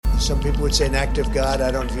some people would say an act of God.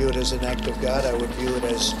 I don't view it as an act of God. I would view it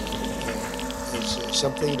as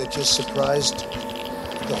something that just surprised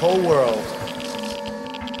the whole world.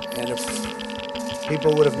 And if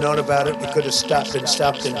people would have known about it, it could have been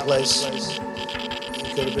stopped in place. It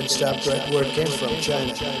could have been stopped right where it came from,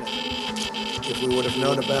 China. If we would have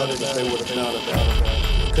known about it, if they would have known about it,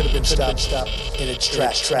 it could have been stopped in its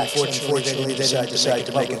tracks. Unfortunately, they didn't decide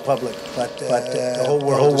to make it public. But the whole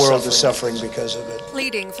world is suffering because of it.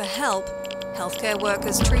 Pleading for help, healthcare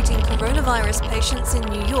workers treating coronavirus patients in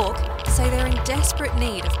New York say they're in desperate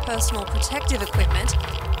need of personal protective equipment,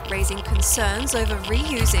 raising concerns over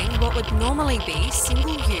reusing what would normally be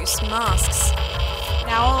single-use masks.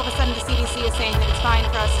 Now all of a sudden the CDC is saying that it's fine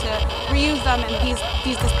for us to reuse them, and these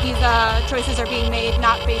choices are being made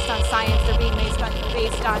not based on science, they're being made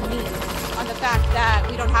based on need, on the fact that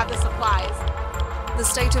we don't have the supplies. The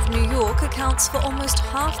state of New York accounts for almost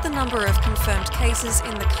half the number of confirmed cases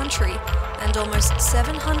in the country, and almost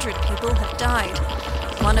 700 people have died.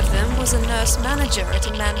 One of them was a nurse manager at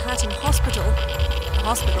a Manhattan hospital. The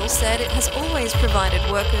hospital said it has always provided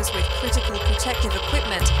workers with critical protective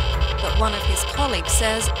equipment, but one of his colleagues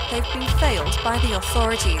says they've been failed by the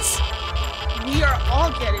authorities. We are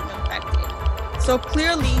all getting infected, so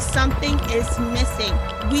clearly something is missing.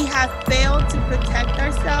 We have failed to protect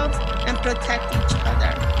ourselves and protect each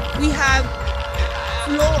other. We have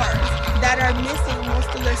floors that are missing most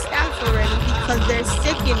of their staff already because they're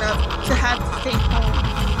sick enough to have to stay home.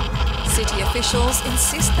 City officials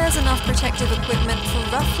insist there's enough protective equipment for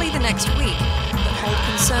roughly the next week, but hold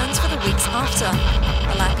concerns for the weeks after.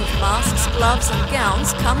 The lack of masks, gloves and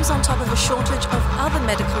gowns comes on top of a shortage of other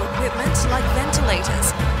medical equipment like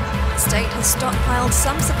ventilators. The state has stockpiled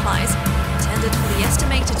some supplies intended for the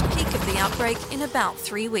estimated peak of the outbreak in about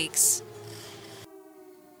 3 weeks.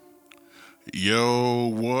 Yo,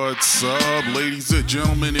 what's up, ladies and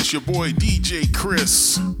gentlemen? It's your boy DJ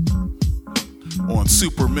Chris on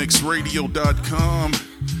supermixradio.com,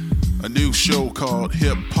 a new show called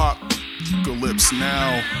Hip Hopcalypse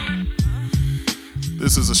Now.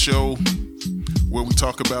 This is a show where we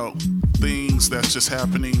talk about things that's just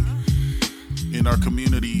happening in our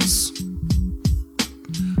communities.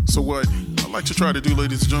 So what I like to try to do,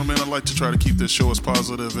 ladies and gentlemen, I like to try to keep this show as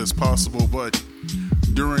positive as possible, but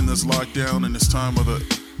during this lockdown and this time of the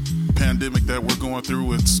pandemic that we're going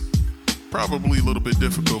through, it's probably a little bit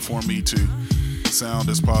difficult for me to sound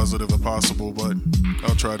as positive as possible, but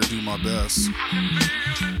I'll try to do my best.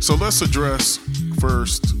 So let's address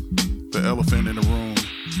first the elephant in the room.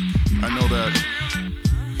 I know that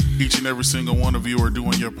each and every single one of you are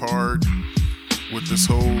doing your part with this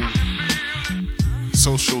whole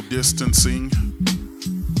social distancing,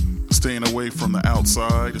 staying away from the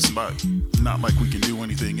outside. It's not like we can do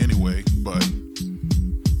anything anyway, but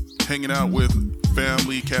hanging out with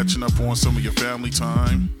family, catching up on some of your family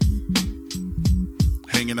time,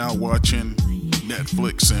 hanging out watching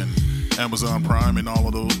Netflix and Amazon Prime and all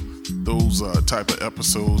of those type of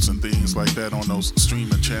episodes and things like that on those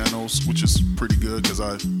streaming channels, which is pretty good because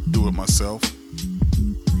I do it myself.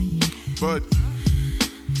 But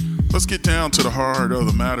let's get down to the heart of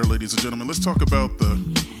the matter, ladies and gentlemen. Let's talk about the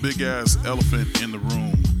big ass elephant in the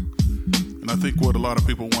room. And I think what a lot of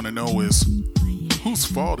people want to know is, whose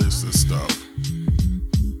fault is this stuff?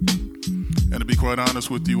 And to be quite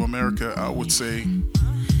honest with you, America, I would say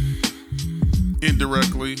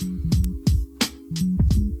indirectly,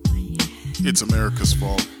 it's America's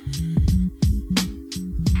fault.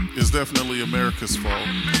 It's definitely America's fault.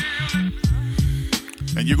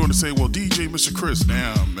 And you're going to say, well, DJ, Mr. Chris,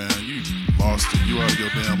 damn, man, you lost it. You out of your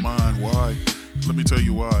damn mind. Why? Let me tell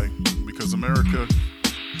you why. Because America,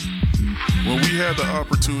 when we had the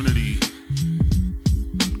opportunity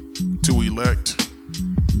to elect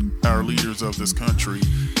our leaders of this country,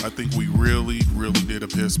 I think we really, really did a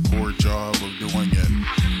piss poor job of doing it.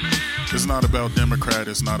 It's not about Democrat,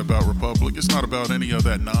 it's not about Republic, it's not about any of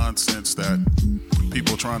that nonsense that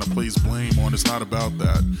people trying to place blame on. It's not about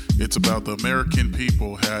that. It's about the American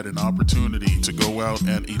people had an opportunity to go out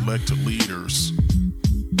and elect leaders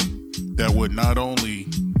that would not only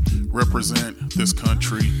represent this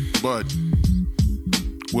country, but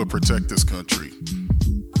would protect this country.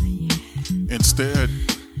 Instead,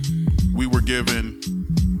 we were given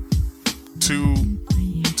two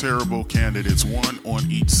terrible candidates, one on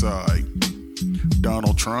each side,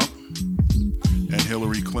 Donald Trump and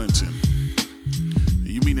Hillary Clinton.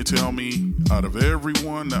 You mean to tell me out of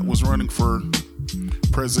everyone that was running for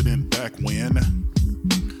president back when,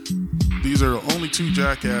 these are the only two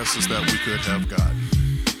jackasses that we could have gotten?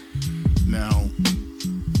 Now,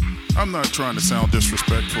 I'm not trying to sound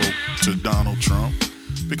disrespectful to Donald Trump,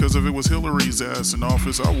 Because if it was Hillary's ass in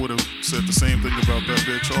office, I would have said the same thing about that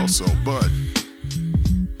bitch also. But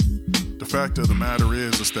the fact of the matter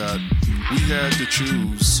is that we had to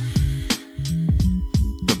choose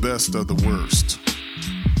the best of the worst.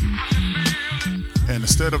 And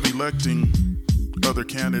instead of electing other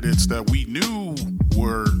candidates that we knew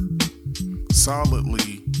were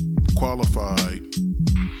solidly qualified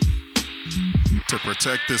to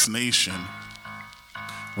protect this nation,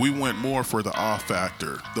 we went more for the awe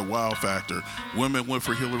factor, the wow factor. Women went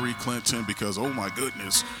for Hillary Clinton because, oh my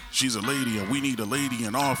goodness, she's a lady and we need a lady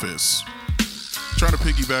in office. Trying to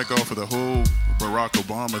piggyback off of the whole Barack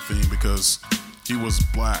Obama thing because he was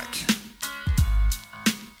black.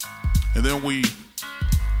 And then we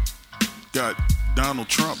got Donald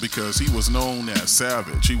Trump because he was known as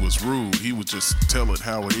savage. He was rude. He would just tell it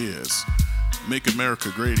how it is. Make America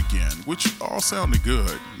great again, which all sounded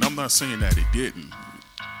good. And I'm not saying that it didn't.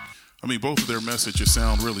 I mean, both of their messages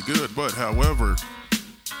sound really good, but however,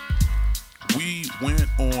 we went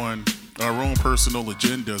on our own personal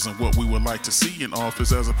agendas and what we would like to see in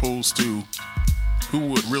office as opposed to who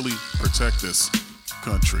would really protect this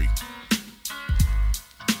country.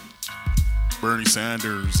 Bernie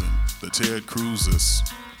Sanders and the Ted Cruzes.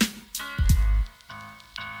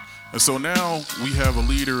 And so now we have a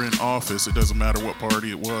leader in office. It doesn't matter what party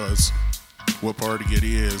it was, what party it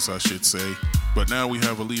is, I should say. But now we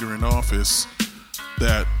have a leader in office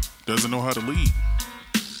that doesn't know how to lead.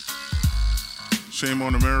 Shame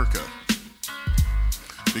on America.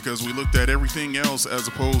 Because we looked at everything else as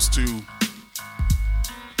opposed to,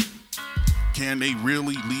 can they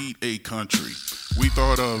really lead a country? We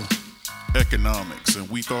thought of economics and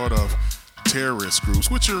we thought of terrorist groups,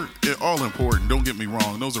 which are all important. Don't get me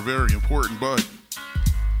wrong. Those are very important. But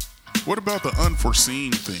what about the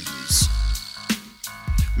unforeseen things?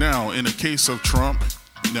 Now, in the case of Trump,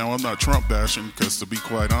 now I'm not Trump bashing because to be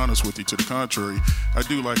quite honest with you, to the contrary, I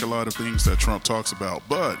do like a lot of things that Trump talks about.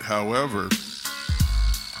 But, however,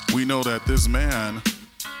 we know that this man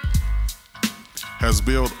has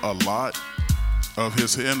built a lot of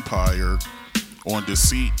his empire on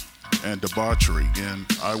deceit and debauchery. And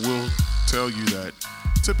I will tell you that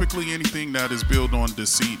typically anything that is built on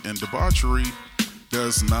deceit and debauchery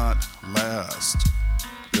does not last.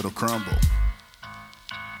 It'll crumble.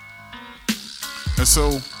 And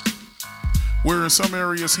so, where in some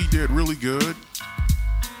areas he did really good,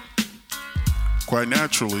 quite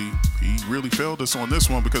naturally, he really failed us on this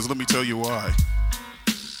one because let me tell you why.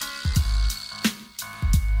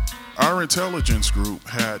 Our intelligence group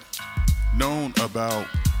had known about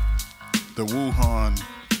the Wuhan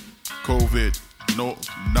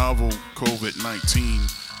novel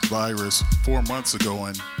COVID-19 virus 4 months ago,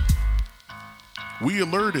 and we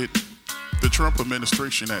alerted the Trump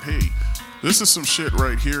administration that, hey, this is some shit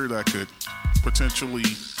right here that could potentially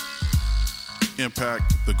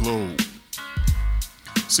impact the globe.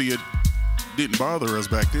 See, it didn't bother us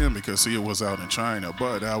back then because, see, it was out in China.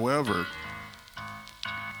 But, however,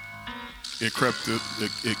 it crept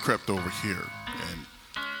over here. And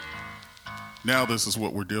now this is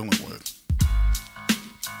what we're dealing with.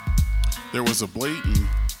 There was a blatant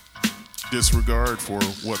disregard for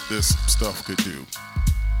what this stuff could do.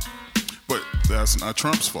 But that's not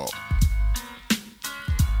Trump's fault.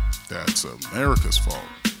 That's America's fault.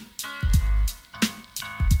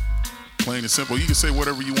 Plain and simple. You can say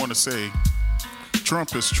whatever you want to say.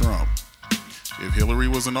 Trump is Trump. If Hillary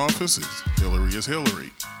was in office, Hillary is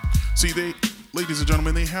Hillary. See, ladies and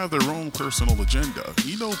gentlemen, they have their own personal agenda.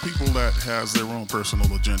 You know people that has their own personal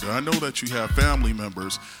agenda. I know that you have family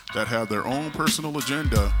members that have their own personal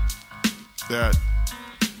agenda that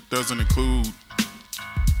doesn't include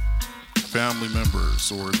family members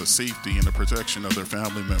or the safety and the protection of their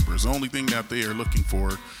family members. The only thing that they are looking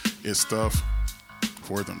for is stuff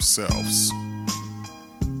for themselves,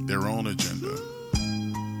 their own agenda.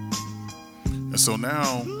 And so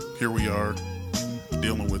now, here we are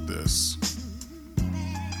dealing with this.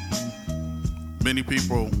 Many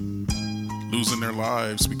people losing their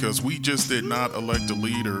lives because we just did not elect a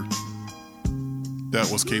leader that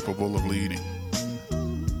was capable of leading.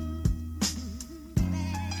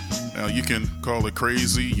 Now, you can call it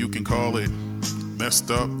crazy, you can call it messed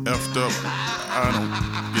up, effed up, I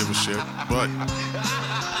don't give a shit, but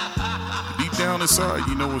deep down inside,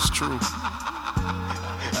 you know it's true.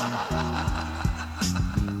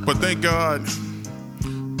 But thank God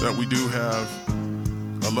that we do have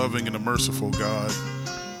a loving and a merciful God.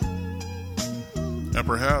 And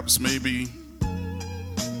perhaps maybe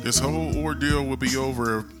this whole ordeal would be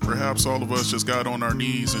over if perhaps all of us just got on our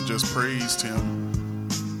knees and just praised him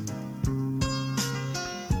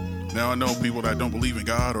Now, I know people that don't believe in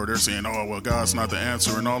God, or they're saying, oh, well, God's not the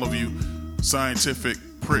answer. And all of you scientific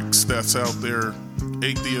pricks that's out there,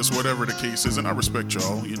 atheists, whatever the case is, and I respect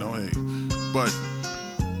y'all, you know, hey. But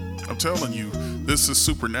I'm telling you, this is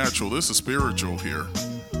supernatural. This is spiritual here.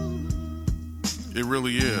 It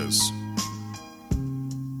really is.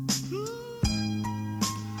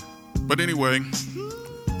 But anyway,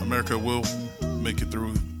 America will make it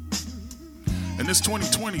through. And this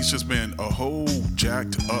 2020 has just been a whole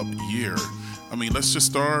jacked up year. I mean, let's just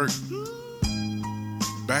start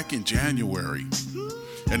back in January.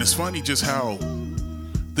 And it's funny just how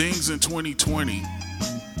things in 2020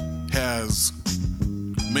 has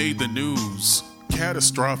made the news,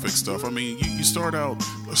 catastrophic stuff. I mean, you start out,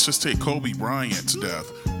 let's just take Kobe Bryant's death.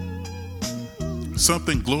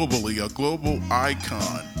 Something globally, a global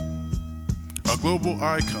icon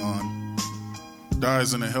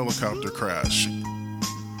dies in a helicopter crash.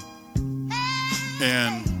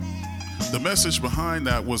 And the message behind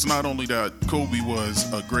that was not only that Kobe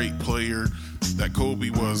was a great player, that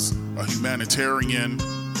Kobe was a humanitarian.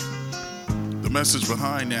 The message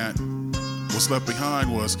behind that was left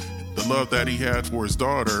behind was the love that he had for his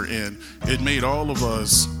daughter, and it made all of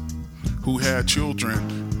us who had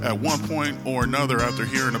children at one point or another after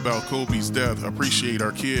hearing about Kobe's death appreciate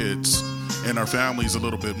our kids and our families a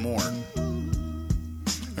little bit more.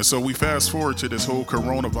 And so we fast forward to this whole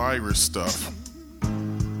coronavirus stuff.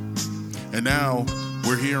 And now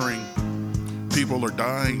we're hearing people are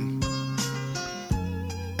dying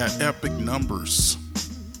at epic numbers.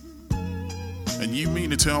 And you mean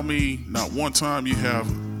to tell me not one time you have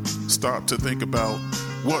stopped to think about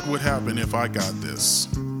what would happen if I got this?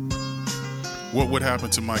 What would happen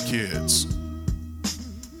to my kids,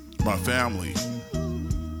 my family?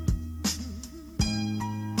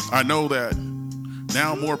 I know that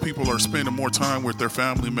now more people are spending more time with their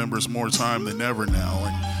family members, more time than ever now,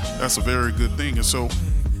 and that's a very good thing. And so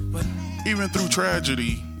even through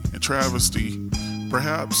tragedy and travesty,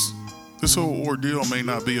 perhaps this whole ordeal may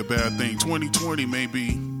not be a bad thing. 2020 may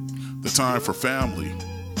be the time for family,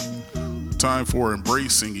 time for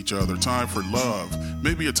embracing each other, time for love,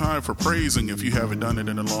 maybe a time for praising if you haven't done it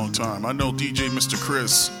in a long time. I know DJ Mr.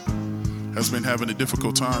 Chris has been having a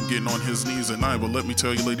difficult time getting on his knees at night, but let me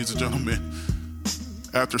tell you, ladies and gentlemen,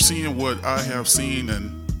 after seeing what I have seen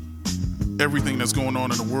and everything that's going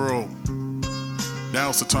on in the world,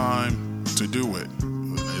 now's the time to do it.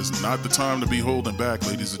 It's not the time to be holding back,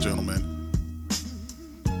 ladies and gentlemen.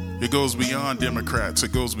 It goes beyond Democrats.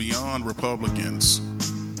 It goes beyond Republicans.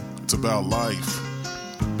 It's about life,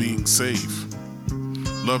 being safe,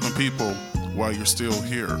 loving people while you're still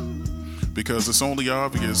here. Because it's only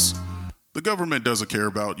obvious the government doesn't care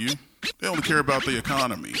about you. They only care about the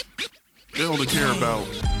economy. They only care about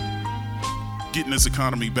getting this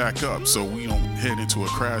economy back up so we don't head into a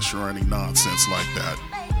crash or any nonsense like that.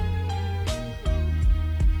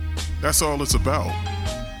 That's all it's about.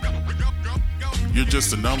 You're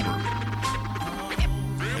just a number.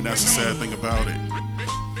 And that's the sad thing about it.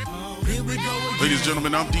 Ladies and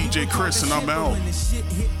gentlemen, I'm DJ Chris and I'm out.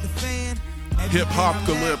 Hip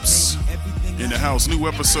Hopcalypse in the house. New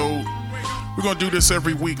episode. We're going to do this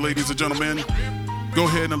every week, ladies and gentlemen. Go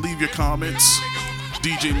ahead and leave your comments.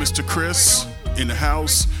 DJ Mr. Chris in the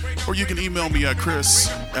house. Or you can email me at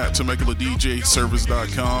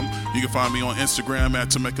chris@TemeculaDJService.com. You can find me on Instagram at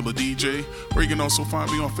TemeculaDJ. Or you can also find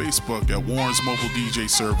me on Facebook at Warren's Mobile DJ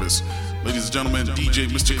Service. Ladies and gentlemen, DJ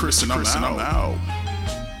Mr. Chris and I'm out.